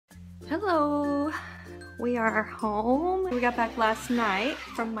Hello! We are home. We got back last night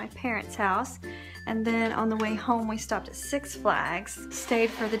from my parents' house, and then on the way home we stopped at Six Flags. Stayed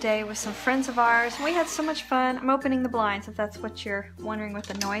for the day with some friends of ours. We had so much fun. I'm opening the blinds if that's what you're wondering what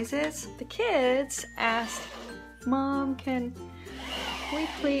the noise is. The kids asked, "Mom, can we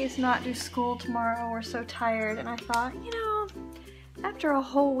please not do school tomorrow? We're so tired." And I thought, you know, after a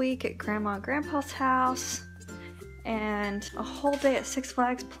whole week at Grandma and Grandpa's house, and a whole day at Six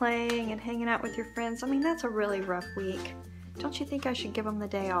Flags playing and hanging out with your friends, I mean, that's a really rough week. Don't you think I should give them the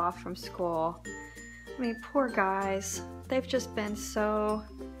day off from school? I mean, poor guys. They've just been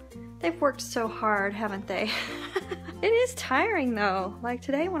they've worked so hard, haven't they? It is tiring though. Like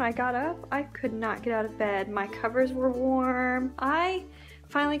today when I got up, I could not get out of bed. My covers were warm. I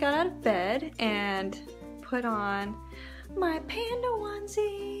finally got out of bed and put on my panda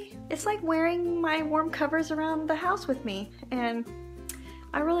onesie. It's like wearing my warm covers around the house with me, and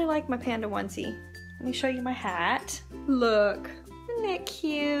I really like my panda onesie. Let me show you my hat. Look, isn't it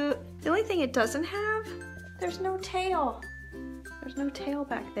cute? The only thing it doesn't have, there's no tail. There's no tail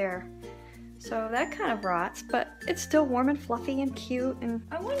back there. So that kind of rots, but it's still warm and fluffy and cute, and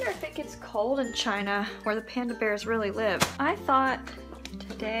I wonder if it gets cold in China where the panda bears really live. I thought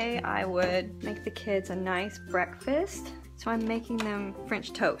today I would make the kids a nice breakfast. So I'm making them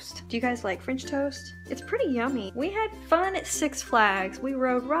French toast. Do you guys like French toast? It's pretty yummy. We had fun at Six Flags. We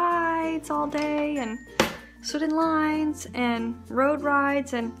rode rides all day and stood in lines and rode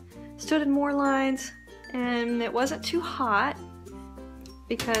rides and stood in more lines. And it wasn't too hot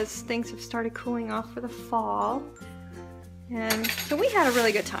because things have started cooling off for the fall. And so we had a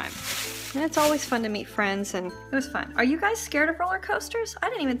really good time. And it's always fun to meet friends, and it was fun. Are you guys scared of roller coasters? I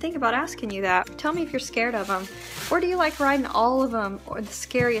didn't even think about asking you that. Tell me if you're scared of them. Or do you like riding all of them, or the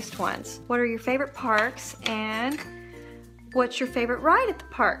scariest ones? What are your favorite parks, and what's your favorite ride at the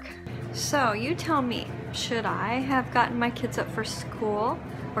park? So you tell me, should I have gotten my kids up for school?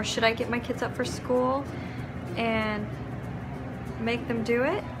 Or should I get my kids up for school and make them do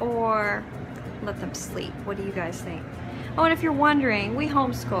it? Or let them sleep? What do you guys think? Oh, and if you're wondering, we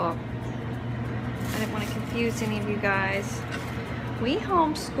homeschool. I didn't want to confuse any of you guys. We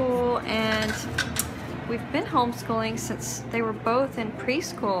homeschool, and we've been homeschooling since they were both in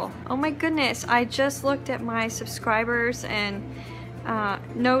preschool. Oh my goodness, I just looked at my subscribers and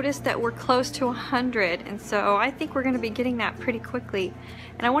noticed that we're close to 100, and so I think we're going to be getting that pretty quickly.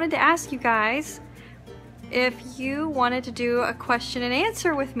 And I wanted to ask you guys if you wanted to do a question and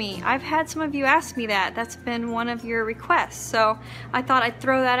answer with me. I've had some of you ask me that. That's been one of your requests, so I thought I'd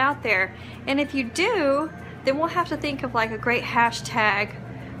throw that out there. And if you do, then we'll have to think of like a great hashtag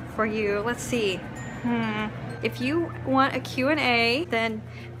for you. Let's see. If you want a Q&A, then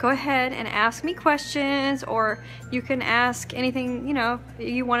go ahead and ask me questions, or you can ask anything, you know,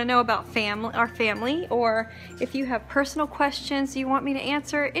 you want to know about our family, or if you have personal questions you want me to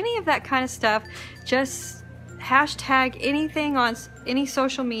answer, any of that kind of stuff, just hashtag anything on any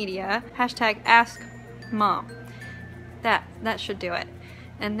social media, hashtag ask mom. That should do it,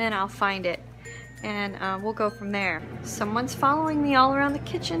 and then I'll find it, and we'll go from there. Someone's following me all around the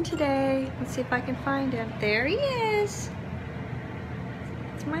kitchen today. Let's see if I can find him. There he is.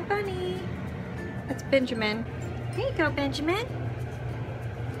 It's my bunny. That's Benjamin. Here you go, Benjamin.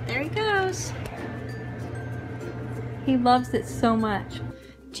 There he goes. He loves it so much.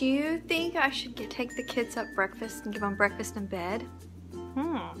 Do you think I should take the kids up breakfast and give them breakfast in bed?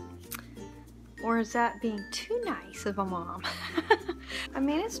 Or is that being too nice of a mom? I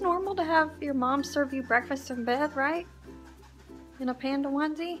mean, it's normal to have your mom serve you breakfast in bed, right? In a panda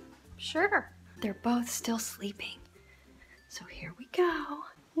onesie? Sure. They're both still sleeping. So here we go.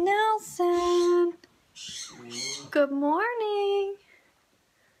 Nelson! Good morning!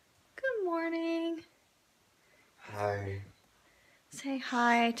 Good morning! Hi. Say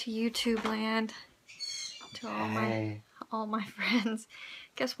hi to YouTube land, to all my friends.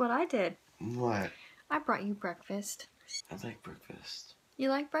 Guess what I did? What? I brought you breakfast. I like breakfast. You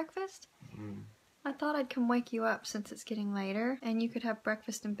like breakfast? Mm. I thought I'd come wake you up since it's getting later, and you could have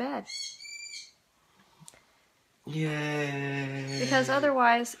breakfast in bed. Yay! Because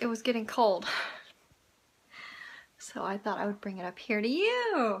otherwise it was getting cold. So I thought I would bring it up here to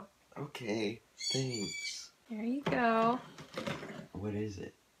you. Okay, thanks. There you go. What is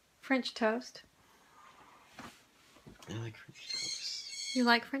it? French toast. I like French toast. You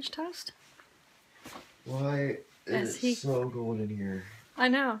like French toast? Why is it so cold in here? I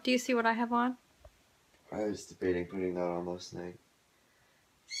know. Do you see what I have on? I was debating putting that on last night.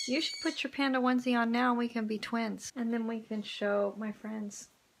 You should put your panda onesie on now and we can be twins. And then we can show my friends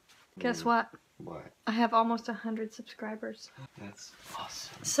Guess what? What? I have almost 100 subscribers. That's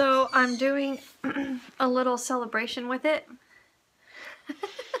awesome. So I'm doing a little celebration with it.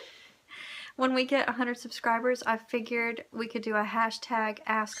 When we get 100 subscribers, I figured we could do a hashtag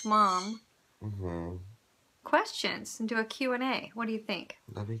Ask Mom questions and do a Q&A. What do you think?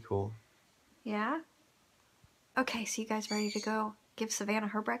 That'd be cool. Yeah? Okay, so you guys ready to go give Savannah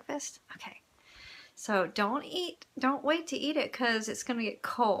her breakfast? Okay. So don't wait to eat it because it's going to get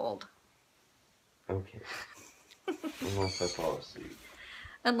cold. Okay. Unless I fall asleep.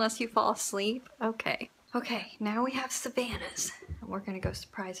 Unless you fall asleep? Okay. Okay, now we have Savannah's. And we're going to go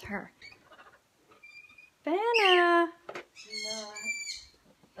surprise her. Savannah! No.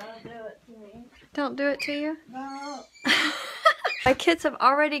 Don't do it to me. Don't do it to you? No. My kids have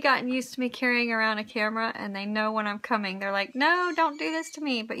already gotten used to me carrying around a camera and they know when I'm coming. They're like, no, don't do this to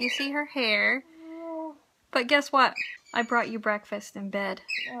me. But you see her hair. Oh, But guess what? I brought you breakfast in bed.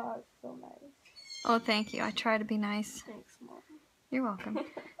 oh, it's so nice. Oh, thank you. I try to be nice. Thanks, Mom. You're welcome.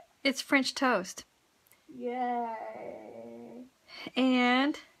 It's French toast. Yay.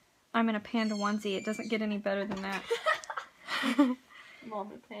 And I'm in a panda onesie. It doesn't get any better than that. Mom,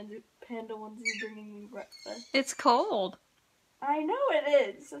 the panda onesie bringing me breakfast. It's cold. I know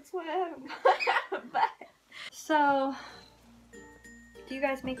it is. That's why I haven't gone back. So, do you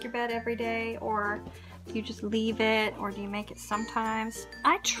guys make your bed every day, or do you just leave it, or do you make it sometimes?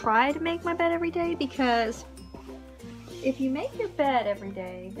 I try to make my bed every day because if you make your bed every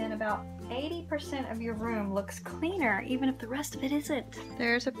day, then about 80% of your room looks cleaner, even if the rest of it isn't.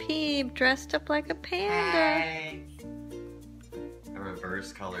 There's a Peeb dressed up like a panda. Hey. A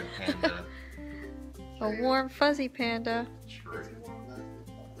reverse colored panda. A warm fuzzy panda. True.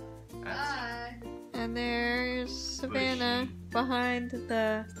 Hi. And there's Savannah behind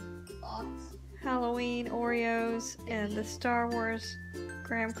the Halloween Oreos and the Star Wars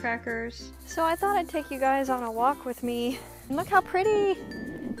graham crackers. So I thought I'd take you guys on a walk with me. And look how pretty!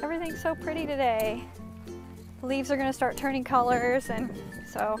 Everything's so pretty today. The leaves are gonna start turning colors, and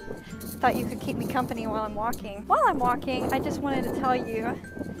so I thought you could keep me company while I'm walking. While I'm walking, I just wanted to tell you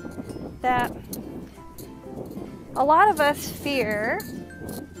that a lot of us fear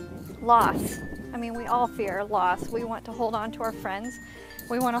loss. I mean, we all fear loss. We want to hold on to our friends.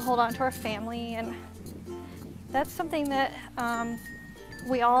 We want to hold on to our family, and that's something that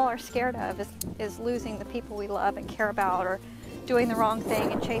we all are scared of, is losing the people we love and care about, or doing the wrong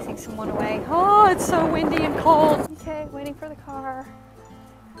thing and chasing someone away. Oh, it's so windy and cold. Okay, waiting for the car.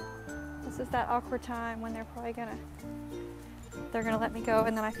 This is that awkward time when they're probably they're gonna let me go,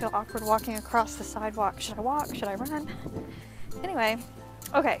 and then I feel awkward walking across the sidewalk. Should I walk? Should I run? Anyway,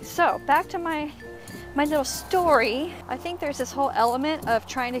 okay, so back to my little story. I think there's this whole element of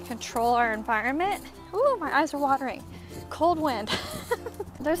trying to control our environment. Ooh, my eyes are watering. Cold wind.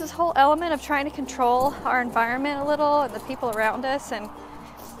 There's this whole element of trying to control our environment a little and the people around us, and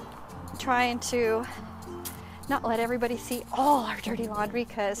trying to not let everybody see all our dirty laundry,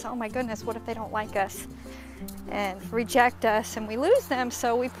 because oh my goodness, what if they don't like us and reject us and we lose them?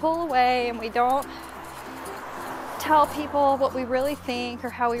 So we pull away and we don't tell people what we really think or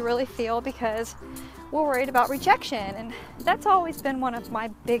how we really feel because we're worried about rejection. And that's always been one of my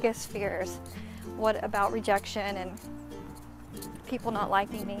biggest fears. What about rejection and people not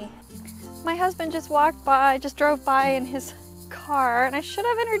liking me? My husband just drove by in his car, and I should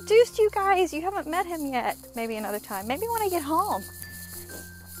have introduced you guys. You haven't met him yet. Maybe another time. Maybe when I get home.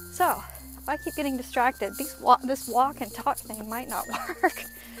 So, if I keep getting distracted, this walk and talk thing might not work.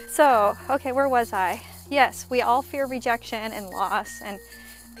 So, okay, where was I? Yes, we all fear rejection and loss and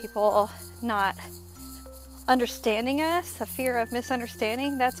people not understanding us. A fear of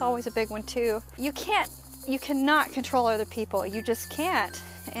misunderstanding, that's always a big one too. You cannot control other people. You just can't.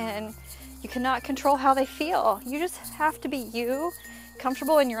 And you cannot control how they feel. You just have to be you,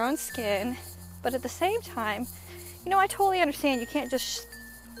 comfortable in your own skin. But at the same time, I totally understand you can't just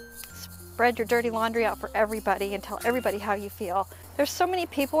spread your dirty laundry out for everybody and tell everybody how you feel. There's so many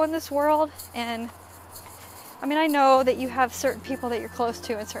people in this world, and I know that you have certain people that you're close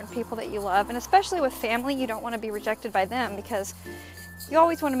to and certain people that you love, and especially with family, you don't want to be rejected by them because you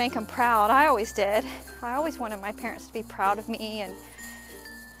always want to make them proud. I always did. I always wanted my parents to be proud of me, and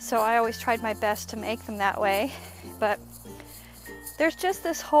so I always tried my best to make them that way. But there's just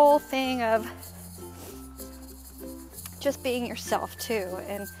this whole thing of just being yourself too,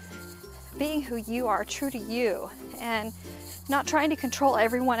 and being who you are, true to you, and not trying to control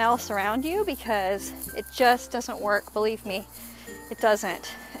everyone else around you, because it just doesn't work. Believe me, it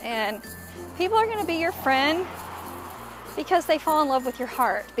doesn't. And people are going to be your friend because they fall in love with your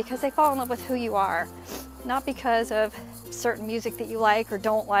heart, because they fall in love with who you are, not because of certain music that you like or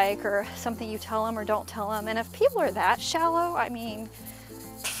don't like, or something you tell them or don't tell them. And if people are that shallow, I mean,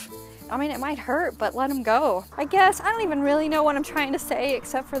 it might hurt, but let them go. I guess I don't even really know what I'm trying to say,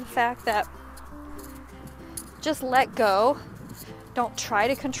 except for the fact that just let go. Don't try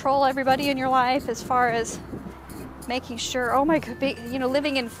to control everybody in your life as far as making sure, oh my God,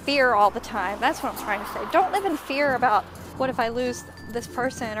 living in fear all the time. That's what I'm trying to say. Don't live in fear about what if I lose this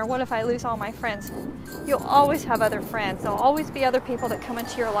person, or what if I lose all my friends. You'll always have other friends. There'll always be other people that come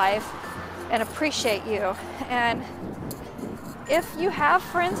into your life and appreciate you. And if you have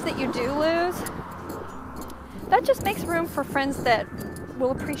friends that you do lose, that just makes room for friends that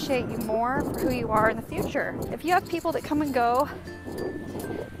will appreciate you more for who you are in the future. If you have people that come and go,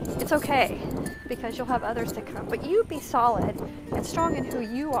 it's okay, because you'll have others to come. But you be solid and strong in who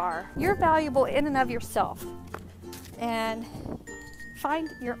you are. You're valuable in and of yourself. And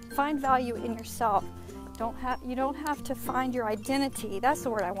find value in yourself. You don't have to find your identity. That's the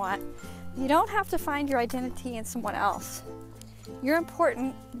word I want. You don't have to find your identity in someone else. You're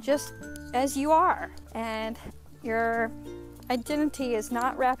important just as you are, and your identity is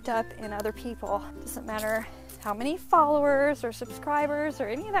not wrapped up in other people. It doesn't matter how many followers or subscribers or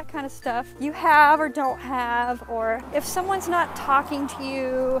any of that kind of stuff you have or don't have, or if someone's not talking to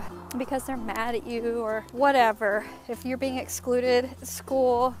you because they're mad at you or whatever, if you're being excluded at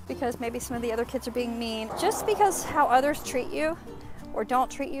school because maybe some of the other kids are being mean, just because how others treat you or don't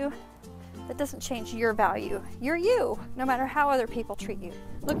treat you, that doesn't change your value. You're you, no matter how other people treat you.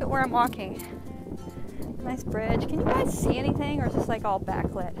 Look at where I'm walking. Nice bridge. Can you guys see anything, or is this like all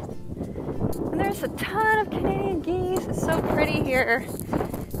backlit? And there's a ton of Canadian geese. It's so pretty here.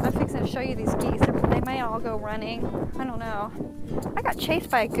 I'm fixing to show you these geese. They may all go running. I don't know. I got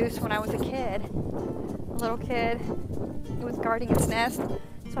chased by a goose when I was a kid. A little kid. It was guarding its nest.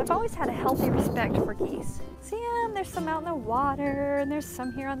 So I've always had a healthy respect for geese. See them? There's some out in the water, and there's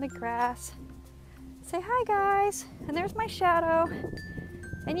some here on the grass. Say hi, guys. And there's my shadow.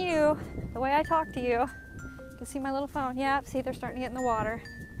 And you, the way I talk to you. You can see my little phone. Yeah, see, they're starting to get in the water.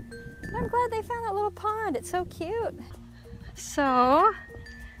 But I'm glad they found that little pond. It's so cute. So,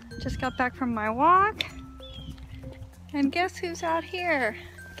 just got back from my walk. And guess who's out here?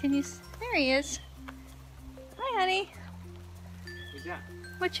 Can you, there he is. Hi, honey. Who's that?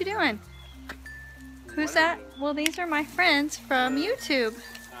 What you doing? Who's that? Well, these are my friends from YouTube.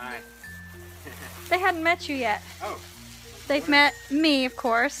 Hi. They hadn't met you yet. Oh. They've met me, of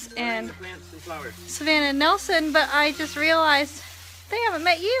course, and the plants and flowers. Savannah and Nelson, but I just realized they haven't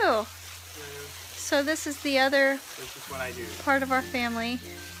met you. So this is the other This is what I do. part of our family.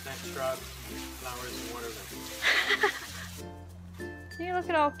 Plant shrubs, flowers, and water them. So you look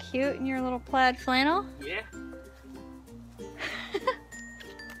at all cute in your little plaid flannel. Yeah.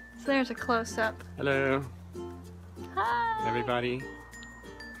 So there's a close-up. Hello, Hi! everybody.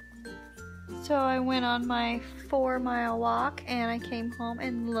 So I went on my 4-mile walk and I came home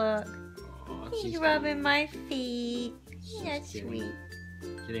and look. Oh, He's rubbing my feet. That's getting- sweet.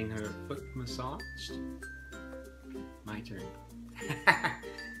 Getting her foot massaged. My turn.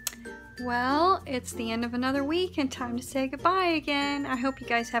 Well, it's the end of another week and time to say goodbye again. I hope you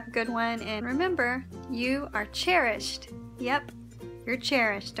guys have a good one, and remember, you are cherished. Yep, you're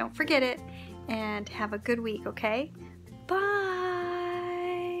cherished. Don't forget it, and have a good week, okay?